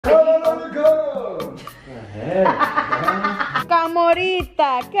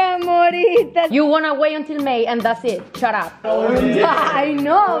Camorita, Camorita. You wanna wait until May and that's it. Shut up. I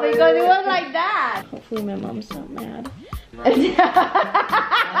know, because it was like that. Hopefully my mom's not mad.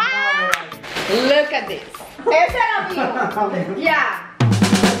 Look at this. Ese era mío. Yeah.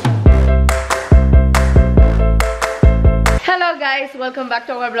 Hello guys, welcome back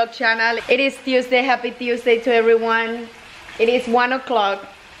to our vlog channel. It is Tuesday. Happy Tuesday to everyone. It is 1 o'clock.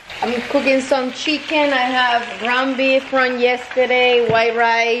 I'm cooking some chicken. I have ground beef from yesterday, white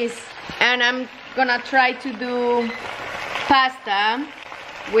rice, and I'm gonna try to do pasta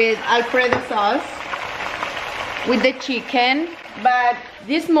with Alfredo sauce with the chicken. But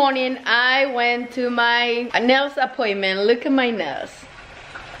this morning I went to my nails appointment. Look at my nails.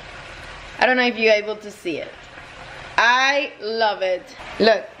 I don't know if you're able to see it. I love it.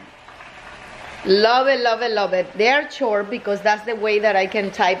 Look. Love it, love it, love it. They are short because that's the way that I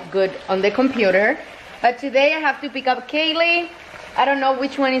can type good on the computer. But today I have to pick up Keilly. I don't know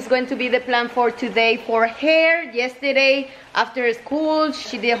which one is going to be the plan for today. For hair, yesterday after school,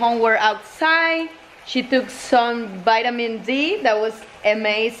 she did homework outside. She took some vitamin D. That was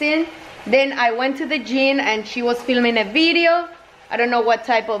amazing. Then I went to the gym and she was filming a video. I don't know what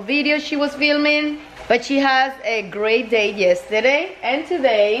type of video she was filming, but she has a great day yesterday and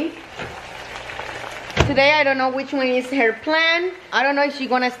today. Today I don't know which one is her plan. I don't know if she's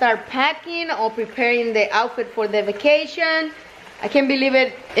gonna start packing or preparing the outfit for the vacation. I can't believe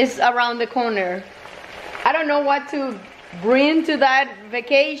it is around the corner. I don't know what to bring to that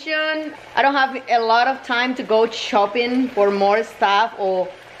vacation. I don't have a lot of time to go shopping for more stuff or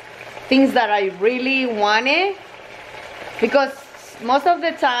things that I really wanted, because most of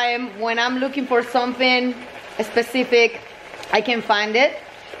the time when I'm looking for something specific, I can find it.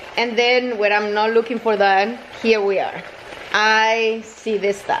 And then when I'm not looking for that, here we are. I see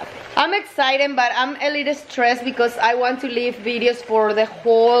this stuff. I'm excited, but I'm a little stressed because I want to leave videos for the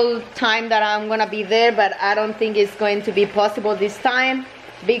whole time that I'm gonna be there, but I don't think it's going to be possible this time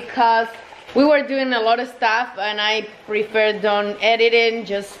because we were doing a lot of stuff and I prefer don't editing,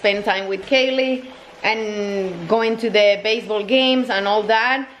 just spend time with Keilly and going to the baseball games and all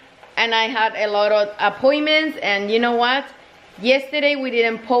that. And I had a lot of appointments, and you know what? Yesterday we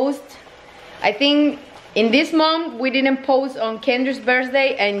didn't post. I think in this month we didn't post on Kendry's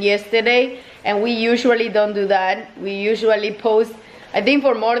birthday and yesterday, and we usually don't do that. We usually post, I think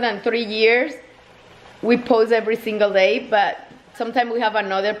for more than 3 years we post every single day, but sometimes we have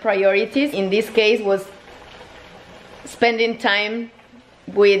another priorities. In this case was spending time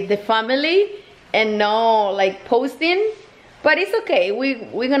with the family and no like posting. But it's okay,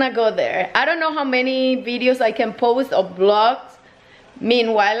 we're gonna go there. I don't know how many videos I can post or vlogs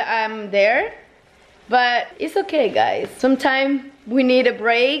meanwhile I'm there, but it's okay guys. Sometimes we need a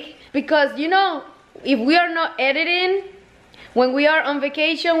break because, you know, if we are not editing, when we are on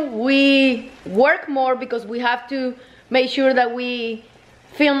vacation, we work more because we have to make sure that we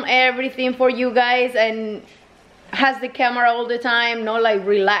film everything for you guys and has the camera all the time, not like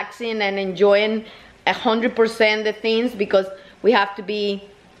relaxing and enjoying 100% the things, because we have to be,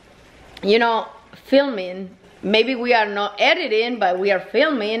 you know, filming. Maybe we are not editing, but we are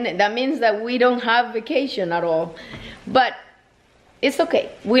filming. That means that we don't have vacation at all. But it's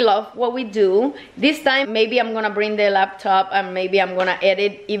okay. We love what we do. This time, maybe I'm gonna bring the laptop and maybe I'm gonna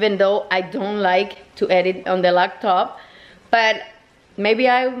edit, even though I don't like to edit on the laptop. But maybe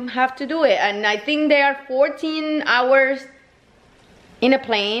I have to do it. And I think there are 14 hours in a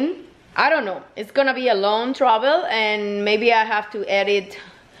plane. I don't know, it's gonna be a long travel, and maybe I have to edit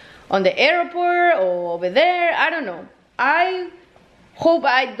on the airport or over there. I don't know. I hope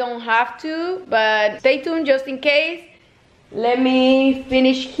I don't have to, but stay tuned just in case. Let me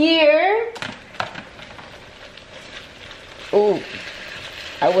finish here. Oh,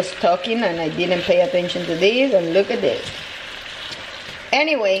 I was talking and I didn't pay attention to this, and look at this.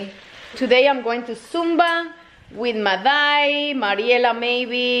 Anyway, today I'm going to Zumba with Madai, Mariela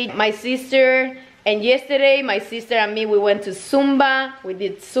maybe, my sister, and yesterday my sister and me, we went to Zumba. We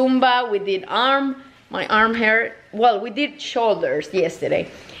did Zumba, we did my arm hair, well, we did shoulders yesterday.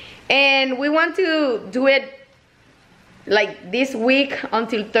 And we want to do it like this week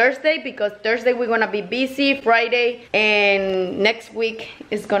until Thursday, because Thursday we're gonna be busy, Friday, and next week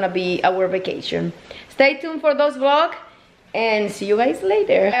is gonna be our vacation. Stay tuned for those vlogs. And see you guys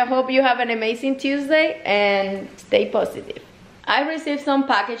later. I hope you have an amazing Tuesday and stay positive. I received some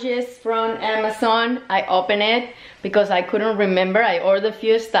packages from Amazon. I opened it because I couldn't remember. I ordered a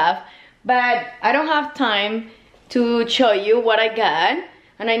few stuff, but I don't have time to show you what I got,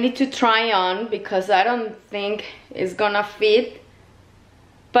 and I need to try on because I don't think it's gonna fit.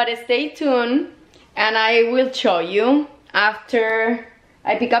 But stay tuned and I will show you. after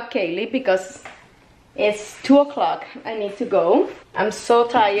I pick up Keilly because it's 2 o'clock. I need to go. I'm so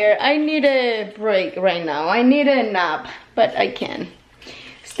tired. I need a break right now. I need a nap, but I can.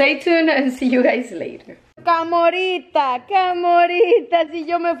 Stay tuned and see you guys later. Camorita, Camorita, si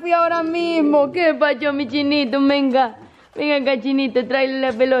yo me fui ahora mismo. ¿Qué pasó, mi chinito? Venga, venga acá, chinito, tráele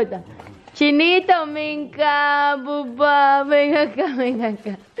la pelota. Chinito, venga, papá, venga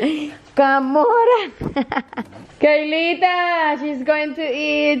acá. Camora. Keilita, she's going to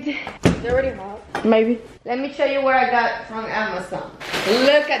eat. It's already hot. Maybe. Let me show you what I got from Amazon.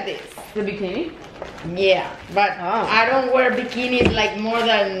 Look at this. The bikini? Yeah, but I don't wear bikinis like more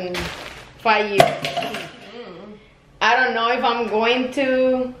than 5 years. I don't know if I'm going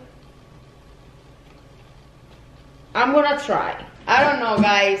to. I'm gonna try. I don't know,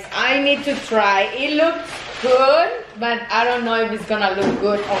 guys. I need to try. It looks good, but I don't know if it's gonna look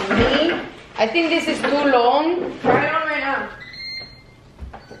good on me. I think this is too long. Try it on right now.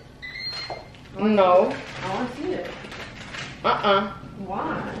 No. I want to see it. Why?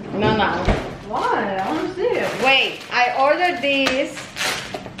 No. Why? I want to see it. Wait, I ordered this.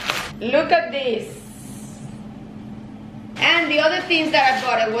 Look at this. And the other things that I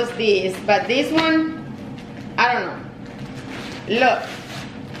bought, it was this. But this one, I don't know. Look.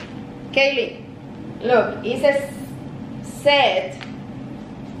 Keilly, look. It's a set.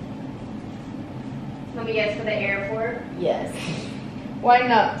 Let me guess, for the airport? Yes. Why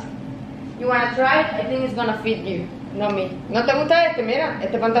not? You wanna try it? I think it's gonna fit you. No me. ¿No te gusta este? Mira,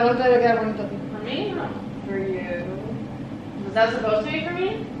 este pantalón te debe quedar bonito a ti. For me? No. For you. Was that supposed to be for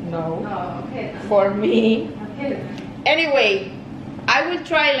me? No. Oh, okay then. For me. Okay then. Anyway, I will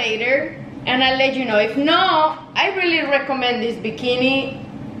try later and I'll let you know. If not, I really recommend this bikini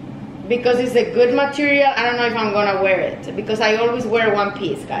because it's a good material. I don't know if I'm gonna wear it because I always wear one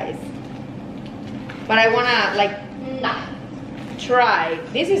piece, guys. But I wanna like try.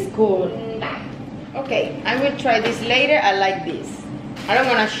 This is cool. Okay, I will try this later. I like this. I don't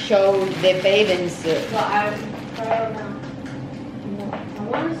wanna show the bathing suit. Well, I don't know. I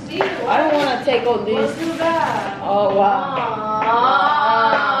want to see it. I don't wanna take all this. What's too bad? Oh wow.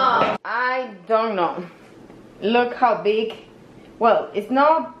 I don't know. Look how big. Well, it's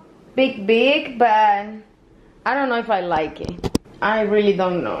not big, but I don't know if I like it. I really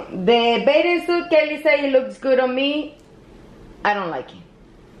don't know. The bathing suit, Keilly said it looks good on me. I don't like it.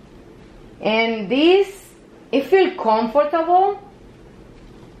 And this, it feels comfortable,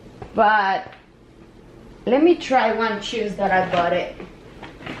 but let me try one shoes that I bought it.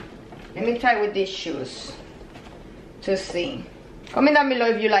 Let me try with these shoes to see. Comment down below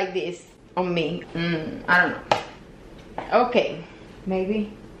if you like this on me. I don't know. Okay,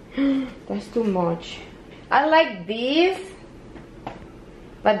 maybe that's too much. I like these,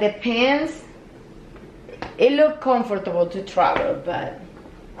 but the pants, it look comfortable to travel, but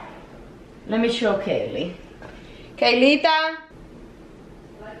let me show Keilly. Keilita.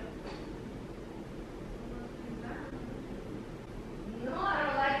 No, I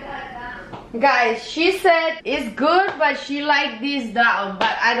don't like that down. Guys, she said it's good, but she liked this down,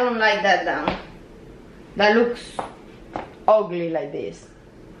 but I don't like that down. That looks ugly like this.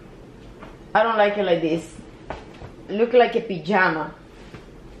 I don't like it like this. Look like a pajama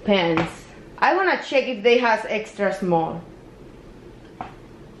pants. I wanna check if they has extra small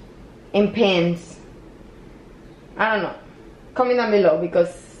in pants. I don't know. Comment down below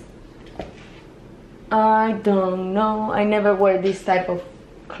because I don't know. I never wear this type of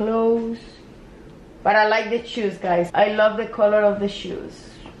clothes, but I like the shoes, guys. I love the color of the shoes.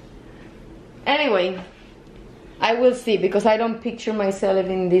 Anyway, I will see because I don't picture myself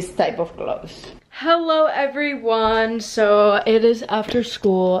in this type of clothes. Hello everyone, so it is after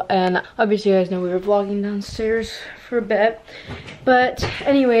school and obviously you guys know we were vlogging downstairs for a bit, but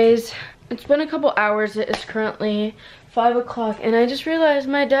anyways, it's been a couple hours. It is currently 5 o'clock and I just realized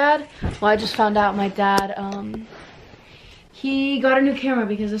my dad, well I just found out my dad, he got a new camera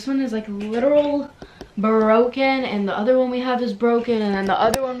because this one is like literal broken and the other one we have is broken and then the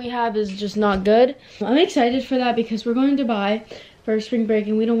other one we have is just not good. I'm excited for that because we're going to Dubai for spring break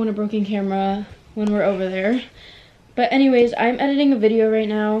and we don't want a broken camera when we're over there. But anyways, I'm editing a video right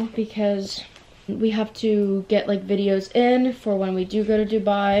now because we have to get like videos in for when we do go to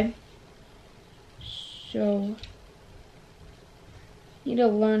Dubai. So need to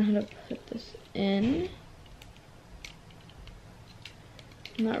learn how to put this in.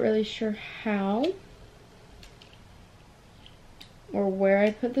 I'm not really sure how or where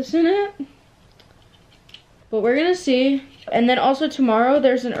I put this in it, but we're gonna see. And then also tomorrow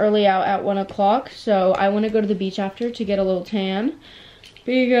there's an early out at 1 o'clock, so I want to go to the beach after to get a little tan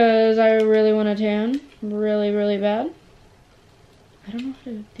because I really want a tan really bad. I don't know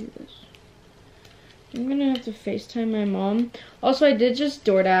how to do this. I'm gonna have to FaceTime my mom. Also, I did just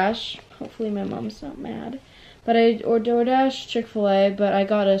DoorDash. Hopefully my mom's not mad. But or DoorDash Chick-fil-A, but I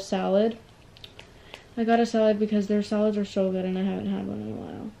got a salad. I got a salad because their salads are so good and I haven't had one in a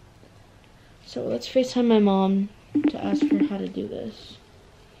while. So let's FaceTime my mom to ask her how to do this.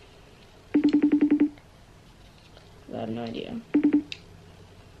 I have no idea.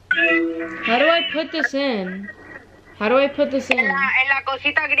 How do I put this in? How do I put this in? En la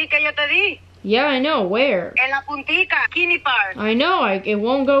cosita gris que yo te di. Yeah, I know. Where? En la puntica, skinny part. I know. It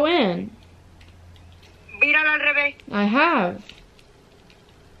won't go in. Míralo al revés. I have.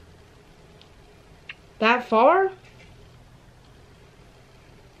 That far?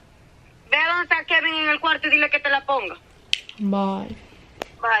 Ve a donde está Kevin en el cuarto y dile que te la ponga. Bye.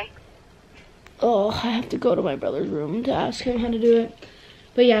 Bye. Oh, I have to go to my brother's room to ask him how to do it.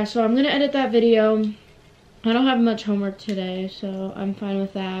 But yeah, so I'm gonna edit that video. I don't have much homework today, so I'm fine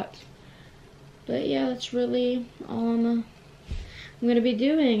with that. But yeah, that's really all I'm gonna be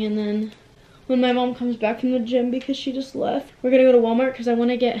doing. And then when my mom comes back from the gym, because she just left, we're gonna go to Walmart because I want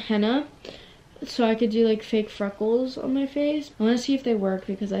to get henna so I could do like fake freckles on my face. I want to see if they work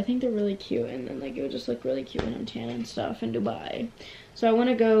because I think they're really cute, and then like it would just look really cute when I'm tan and stuff in Dubai. So I want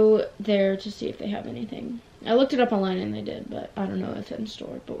to go there to see if they have anything. I looked it up online and they did, but I don't know if it's in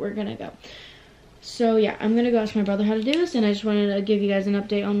store, but we're gonna go. So yeah, I'm gonna go ask my brother how to do this, and I just wanted to give you guys an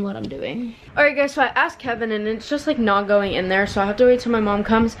update on what I'm doing. Alright guys, so I asked Kevin and it's just like not going in there, so I have to wait till my mom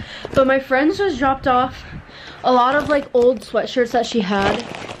comes. But my friends just dropped off a lot of like old sweatshirts that she had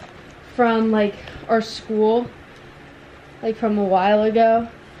from like our school, like from a while ago.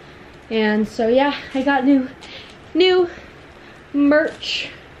 And so yeah, I got new merch.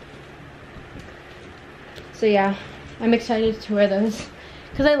 So yeah, I'm excited to wear those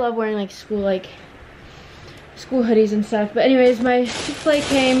because I love wearing like school hoodies and stuff. But anyways, my Chick-fil-A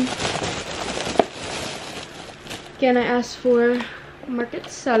came. Again, I asked for market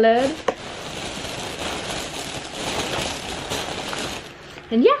salad.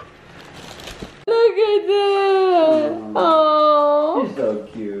 And yeah. Look at that. Oh. He's so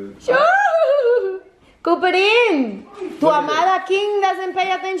cute. Cooperin, tu amada Kim doesn't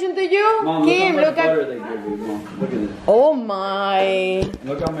pay attention to you? Mom, Kim, look look how much butter at... they give you, Mom. Look at this. Oh my.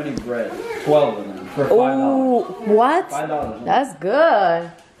 Look how many bread. 12 of them for $5. Oh, what? $5. That's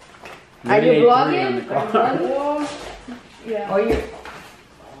good. Are you vlogging? Yeah. Or you...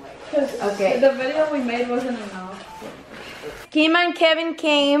 Okay. The video we made wasn't enough. Kim and Kevin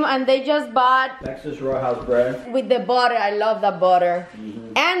came and they just bought Texas Roadhouse bread. with the butter. I love the butter.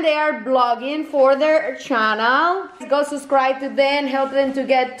 And they are vlogging for their channel. Go subscribe to them, help them to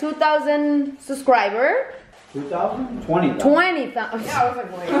get 2,000 subscribers. 2,000? 20,000. 20,000. Yeah, I was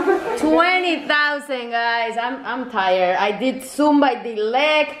like, wait. 20,000, guys. I'm tired. I did Zumba, I did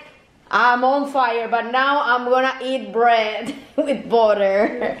leg. I'm on fire, but now I'm gonna eat bread with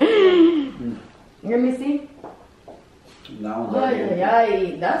butter. Let me see. That one's already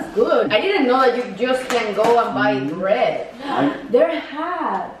Ay, that's good. I didn't know that you just can go and buy bread. They're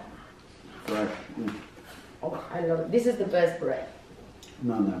hot. fresh. Oh, I love it. This is the best bread.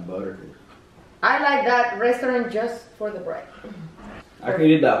 Not that butter. I like that restaurant just for the bread. I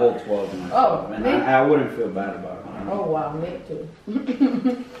could eat that whole 12 myself, Oh, and me? I wouldn't feel bad about it. Oh wow, me too.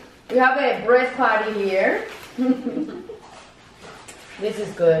 We have a bread patty here. This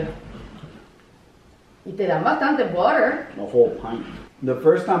is good. Y te dan bastante butter. A whole pint. The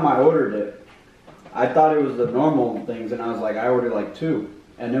first time I ordered it, I thought it was the normal things, and I was like, I ordered like 2.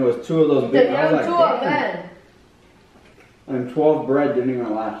 And there was 2 of those big. Te I was dieron like, 2 of damn. them. And 12 bread didn't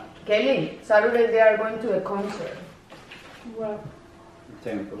even last. Keilly, Saturday they are going to a concert. What?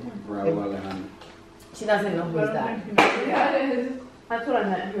 Tampa, Raul Alejandro. She doesn't know who's that. Yeah, it is. That's what I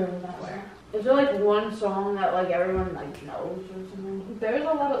meant. Who was that where? Is there like one song that like everyone like knows or something? There's a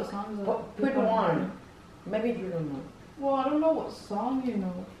lot of songs. That Pick people one. know. Maybe you don't know. Well, I don't know what song you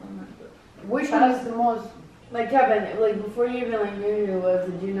know from it. But Which one is the most? like Kevin, like before you even like knew who he was,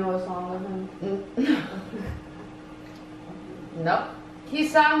 did you know a song with him? No. He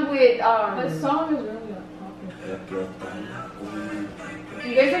sang with That song is really popular.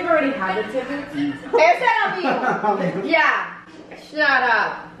 You guys have already had the tickets? Ese era mío. Ya. Shut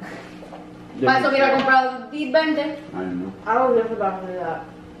up. Para eso hubiera comprado 20. I know. I don't live about that.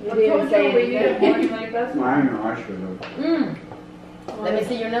 You I didn't told say you we needed anything. one like that. I know, I should have. Let me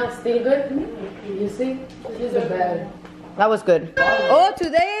see your nails. Still good? You see? She's a bad. That was good. Oh,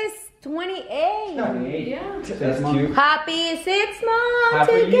 today is 28. Yeah. That's cute. Happy 6 months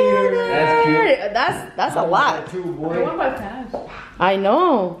Happy together. year. That's cute. That's a lot. Two, I boy. went by fast. I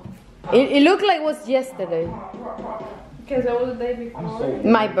know. It looked like it was yesterday. Because it was the day before.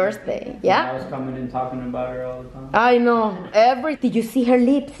 My birthday, I yeah? was coming in talking about her all the time. I know. Did you see her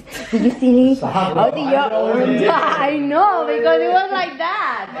lips? Did you see Stop. Oh, I know, because it was like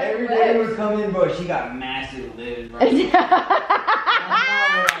that. Every day would come in, bro. She got massive lips, bro.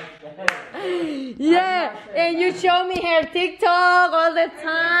 Yeah, and you show me her TikTok all the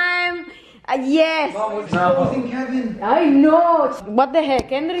time. Yes. Exposing Kevin. I know. What the heck,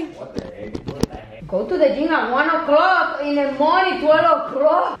 Kendry? What the heck? Go to the gym at 1 o'clock in the morning, 12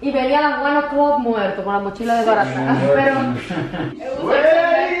 o'clock. Y venía a las 1 o'clock muerto con la mochila de barata. Pero.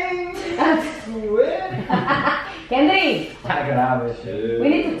 Kendry, we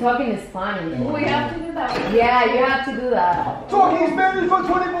need to talk in Spanish. We have to do that. Yeah, you have to do that. Talking Spanish for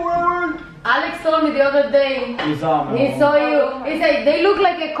 24 hours. Alex told me the other day. He saw me. He saw you. He said they look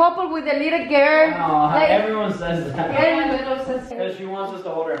like a couple with a little girl. Like, everyone says that. and Because she wants us to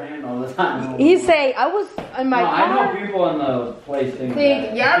hold her hand all the time. he say I was in my car. I know people in the place think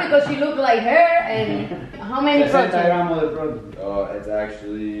Yeah, because she looked like her. And how many proteins? It's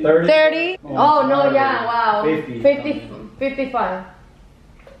actually 30? Oh no, yeah, wow. 50. 55.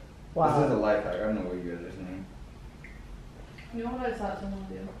 This is a life hack. I don't know what you guys are saying. You know what I thought someone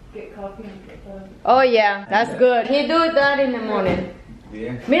do? Get coffee and get the... Oh yeah, that's good. He do that in the morning.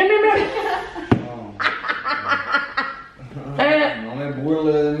 Yeah. Mira, mira, mira. No me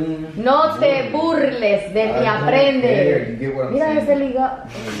burles de mí. No te burles de mi aprende. You get what I'm Mira ese saying? liga.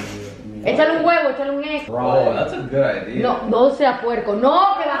 Échale un huevo, échale un egg. Oh, that's a good idea. No, no sea puerco.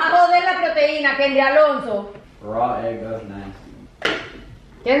 No, que vas a joder la proteína, Kendry Alonso. Raw egg, that's nasty.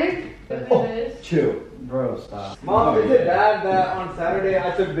 Kendry? Oh, chill. Bro, stop. Mom, is it bad that on Saturday I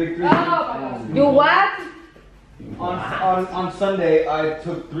took big 3? You what? On Sunday I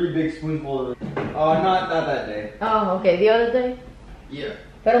took 3 big spoonfuls. Not that day. Oh, okay. The other day? Yeah.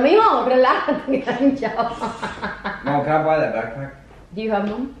 Pero mijo, relájate, chao. Mom, can I buy that backpack? Do you have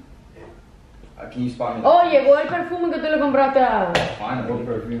one? Can you spot me? Oh, llegó el perfume que tú le compraste a... Finally. What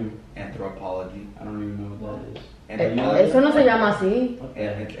perfume? Anthropology. I don't even know what that is. Eso no se llama así.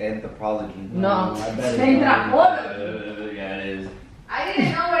 Anthropology. No. I bet Anthropology. Yeah, it is. I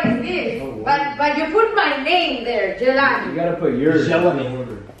didn't know what it is. But you put my name there, Yelany. You gotta put yours in Yelany.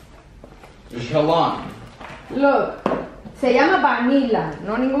 order. Yelany. Look, se llama vanilla,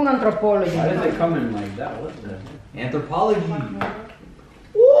 no ningún antropólogo. Why does it come in like that? What the heck? Anthropology.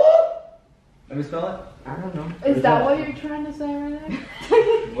 Let me spell it. I don't know. Is that what you're trying to say right now?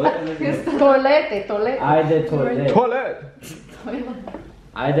 What is it? Tolete. I de toilet. Toilet!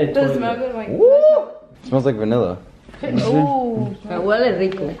 I de Does it smell toilet. good? Like, Smells like vanilla. Ooh, me huele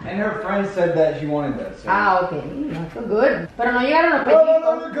rico. And her friend said that she wanted that. So. Ah, okay. That's so good. Pero no llegaron los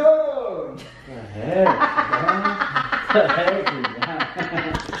pellizcos. Go! The heck? What the heck is that?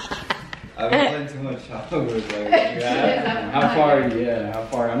 I've been playing too much Hogwarts. Yeah. How far are you? Yeah, how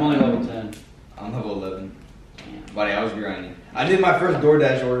far? I'm only level 10. I'm level 11. Buddy, I was grinding. I did my first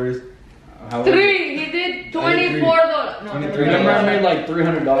DoorDash orders. How 3. He did $24. No, 23. Remember I made like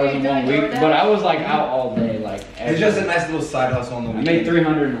 $300 in 1 week, but I was like out all day, like. It's just a nice little side hustle on the I weekend. made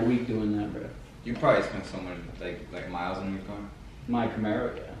 $300 in a week doing that, bro. You probably spent so much like miles on your car. My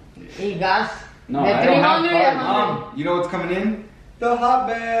Camaro, yeah. Y gas. No, De I don't have 300 cars. a Mom, you know what's coming in? The hot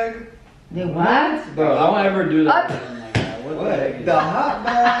bag. The what? Bro, I won't ever do that. What? again like that. What the heck is The that? hot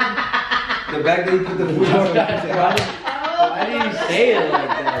bag. The bag that you put the food Bro, on. that's right. Why did you say it like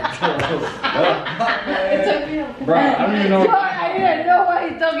that? it took me a Bro, I don't even know. I didn't know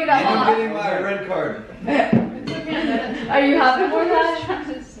what he's talking And I'm about. getting my red card. Are you happy for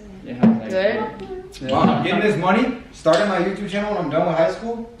that? Yeah, like, Good. Mom, I'm getting this money, starting my YouTube channel when I'm done with high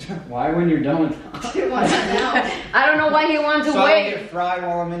school. Why when you're done with I don't know why he wants to So I wait. get fried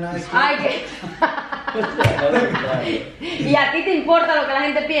while I'm in high school. I get... what the hell is that? ¿Y a ti te importa lo que la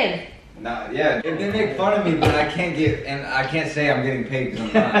gente piensa? Nah, yeah, if they make fun of me, but I can't say I'm getting paid because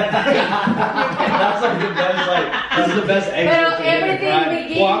I'm not. That's like the best, that's the best exit. Pero to get everything right.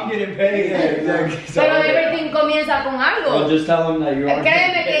 begins- Well, I'm getting paid. Yeah, exactly. So, Pero everything comienza con Well, algo. just tell them that you are.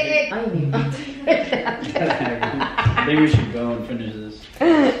 Créeme que... Ay, I think we should go and finish this.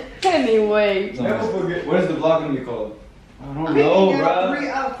 Anyway. It's Never almost- forget. What is the vlog gonna be called? I don't know, bro. 3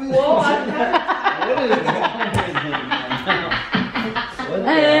 outfits. What is wrong with him, man? What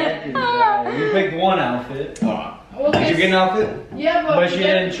the heck is that? You picked one outfit, Did you get an outfit? Yeah, but she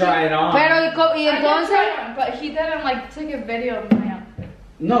didn't try it on. Pero, ¿y I did entonces? try it on, but he didn't like take a video of my outfit.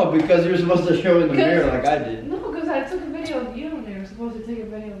 No, because you're supposed to show in the mirror like I did. No, because I took a video of you and they were supposed to take a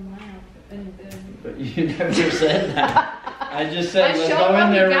video of my outfit, and you didn't. But you never said that. I just said I let's showed go in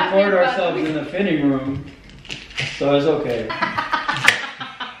them there, you got me, record but- ourselves in the fitting room. So it's okay.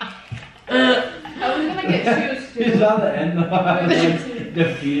 I was gonna get shoes You saw the end of it,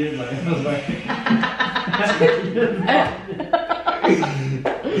 defeated, like, I was like...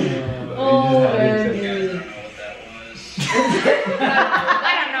 Oh,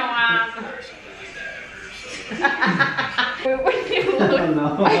 I don't know how. What you look? No,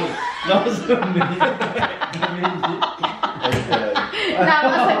 that was me.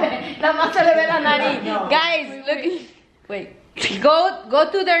 Nada más se le ve la nariz. Guys, look. Wait. Go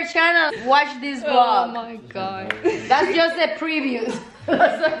to their channel. Watch this vlog. Oh my god. That's just the previews.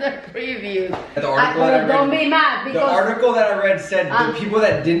 That's just the previews. The article that I read, Don't be mad because. the article that I read said the people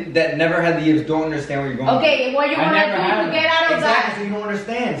that never had the yips don't understand what you're going. Okay, what you I gonna never do had to get out of Exactly, so that? you don't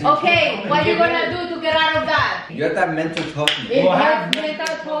understand. So Okay, what you gonna do to get out of that? you got that mental toughness. It Well, has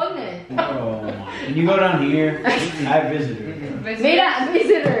mental toughness. Oh, can you go down here? I have visitors. Mira,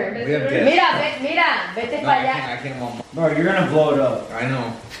 visitor. We have guests. Mira, vete No, para I allá. can't, I can't, Mom. Bro, you're gonna blow it up. I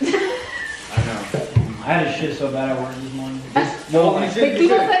know. I know. I had a shit so bad at work this morning. No, you Tú should.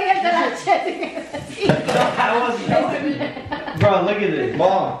 no serías de la chat. I wasn't. Bro, look at this.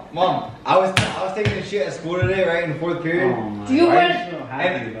 Mom, I was taking a shit at school today, right, in the fourth period. Oh my You God. were- I'm so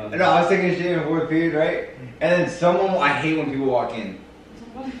happy about No, I was taking a shit in the fourth period, right? And then I hate when people walk in.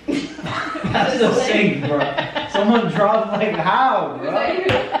 That's the sink, bro. Someone dropped like how, bro?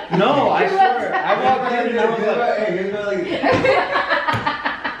 No, I swear. I walked in and I was like,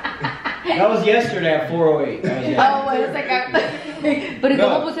 that was yesterday at 4:08. That was yesterday. Oh, bueno, se cagó. Pero ¿y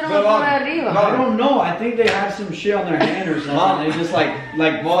cómo pusieron la cámara arriba? I don't know. I think they had some shit on their hand or something. They just like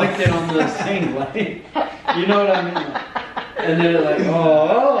flicked it on the sink, like, you know what I mean? And they're like,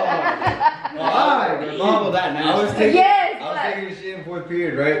 oh, why? Mom, that now. I was taking Yes, a shit in fourth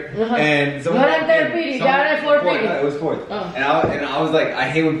period, right? Uh-huh. And someone No era walked third in. period, Someone- ya era fourth period. No, it was fourth. Oh. And I was like, I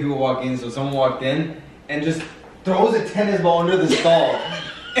hate when people walk in. So someone walked in and just throws a tennis ball under the stall.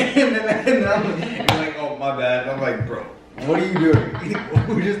 and then I'm like, oh my bad. And I'm like, bro, what are you doing?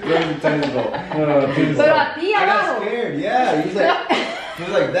 Who just throws a tennis ball? Pero a ti I got abajo. scared. Yeah, he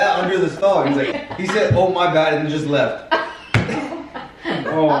was like that under the stall. He said, oh my bad, and just left.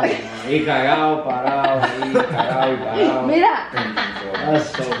 Oh, y cagado, parado, y cagado, y parado. Mira. That's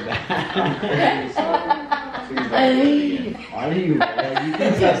so bad. Why do you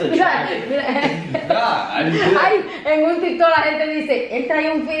think that's a Mira, trap? mira. Nah, I didn't do that. Ay, en un TikTok la gente dice, él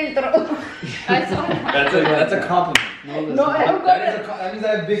trae un filtro. That's a compliment. No, era un That means I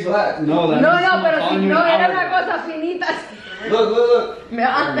have big glass. No, that No, means no, someone pero si calling you no, an era una hourglass. cosa finita. Look.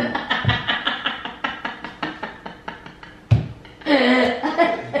 Mira.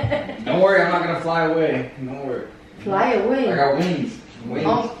 Don't worry, I'm not gonna fly away. Don't worry. Fly away. I got wings. Wings.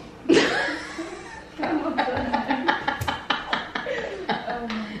 Oh.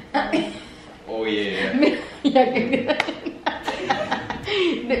 Oh yeah. Mira, ya que-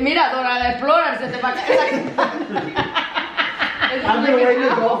 Mira, Dora la Explorer se te va a caer I've been waiting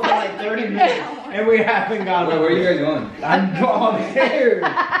to go for like 30 minutes and we haven't got Wait, where are you guys going? I'm upstairs.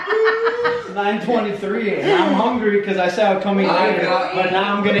 It's 9:23 and I'm hungry because I said I'd come eat later, but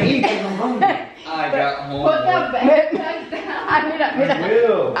now I'm gonna eat because I'm hungry. I got home. Put the bag down. Ay, mira, mira.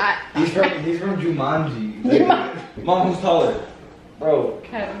 Will. Ay, He's from Jumanji. Mom, who's taller? Bro.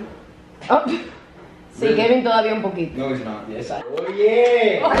 oh. Sí, Kevin todavía un poquito. No, he's not. Yes, I... Oh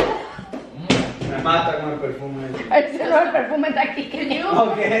yeah. Me mata con el perfume. Ese no, el perfume está aquí.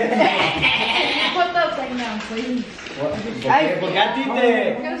 Okay. Put those thing down, please. Porque a ti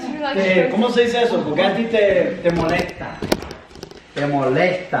te... ¿Cómo se dice eso? Porque a ti te molesta. Te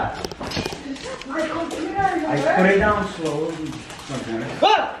molesta. I put it down slowly.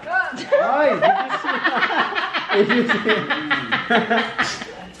 Ah! Ay, did you see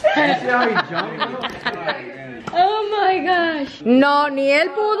how he jumped? Oh my gosh. No, ni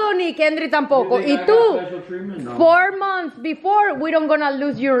él pudo, ni Kendry tampoco. Y tú, 4 months before, we don't gonna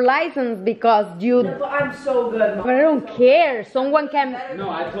lose your license because you... But I'm so good, Mom. But I don't care. Someone can... No,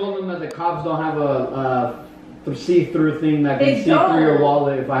 I told them that the cops don't have a see-through thing that can They see through your don't.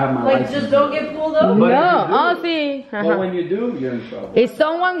 wallet if I have my Like, license. just don't get pulled over. But No, if you oh, do- sí. But when you do, you're in trouble. If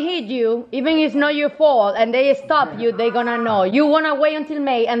someone hit you, even if it's not your fault, and they stop you, they're gonna know. You wanna wait until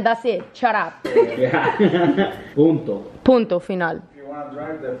May, and that's it. Shut up. Yeah. Punto. Punto final. If you want to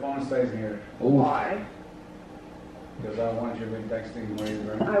drive, the phone stays here. Why? Because I want you to be texting while you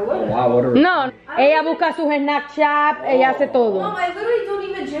drive. I would. Wow, what a... No, ella busca sus Snapchat, ella hace Mom, todo. I literally don't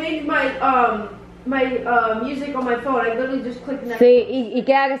even change my music on my phone. I literally just click next. Sí, y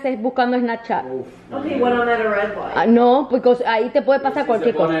qué haga estés buscando Snapchat. Okay, when I'm at a red light. Ah, no, porque ahí te puede pasar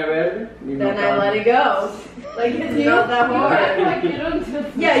cualquier cosa. Then I let it go. Like, it's not that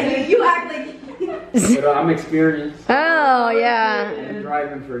hard. Yeah, you act like... But I'm experienced. Oh, yeah. I've been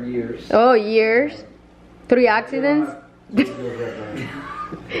driving for years. Oh, years. 3 accidents?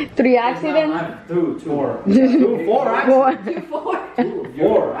 3 accidents? 2, 4. 4 accidents.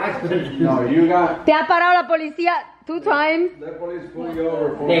 4 accidents. No, you got. ¿Te ha parado la policía 2 times? The police pull you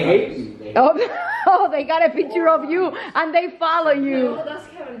over 4 They hate times. me. Oh, they got a picture of you and they follow you. That's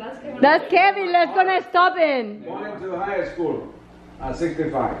Kevin. That's Kevin. That's Kevin, let's gonna stop him. Going to high school at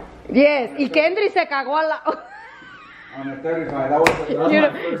 65. Yes, y Kendry se cagó al lado. On a 35. That was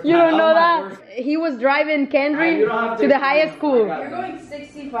the You don't know that? He was driving Kendry to the highest school. You're going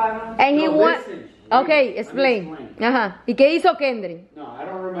 65. And he No, went. listen. Okay, explain. Ajá. ¿Y qué hizo Kendry? No, I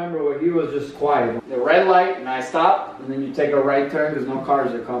don't remember what he was just quiet. The red light, and I stopped, and then you take a right turn because no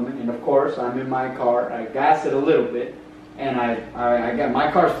cars are coming. And of course, I'm in my car. I gas it a little bit, and I got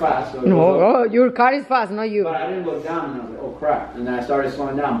my car's fast. So it No, goes up. oh, your car is fast, not you. But I didn't look down, and I was like, oh crap. And then I started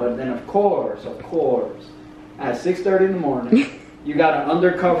slowing down. But then, of course, at 6:30 in the morning, you got an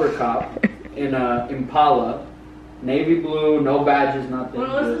undercover cop in a Impala, navy blue, no badges, nothing. When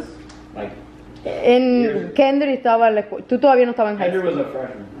was this? Like, En Kendry estaba en la escuela. Tú todavía no estabas en high Kendry school. was a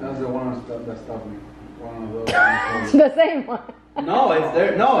freshman. That's the one that stopped me. One of those. The same one. No, it's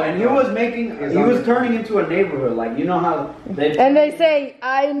there. No, and he was turning into a neighborhood. Like, you know how they. And they say,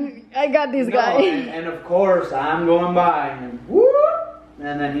 I got this No, guy. and of course, I'm going by, and whoop,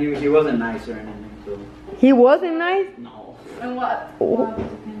 and then he wasn't nice or anything. So He wasn't nice. no. And what? Oh.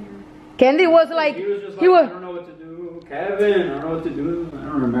 Kendry was like, He was just like, he was. I don't know what to do, Kevin. I don't know what to do. I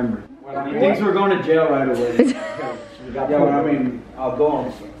don't remember. I mean, things were going to jail right away. We got Yeah, but I pulled. mean,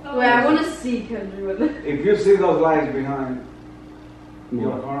 adults. Wait, I want to see Kendry with it. If you see those lights behind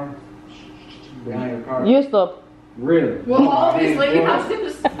your car, behind your car, You stop. Really? Well, obviously, well, that's gonna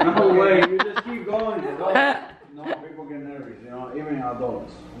stop. No way. You just keep going. no, people get nervous, you know, even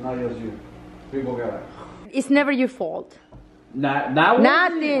adults, not just you. People get like, It's never your fault. That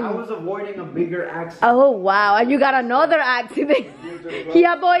Nothing. I was avoiding a bigger accident. Oh wow, and you got another accident. He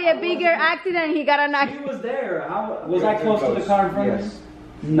avoided a bigger accident, he got an He accident. was there. Was I close to the car in front of yes.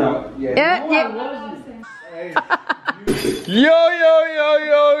 me? No. Yeah. Yeah, No, I yeah. wasn't. Hey,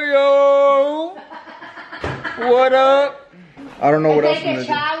 Yo. What up? I don't know what else Take I'm a gonna do.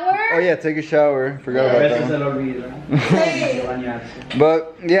 shower. Oh yeah, take a shower. Forgot A about veces se that lo one. olvida.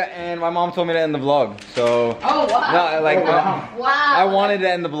 But yeah, and my mom told me to end the vlog. So Oh, wow. no, like Wow. I wanted to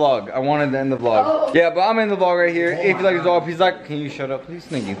end the vlog. Oh. Yeah, but I'm in the vlog right here. If you like this vlog, please like. Can you shut up, please?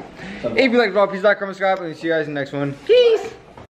 Thank you. If you like the vlog, please like, comment, subscribe, and see you guys in the next one. Peace.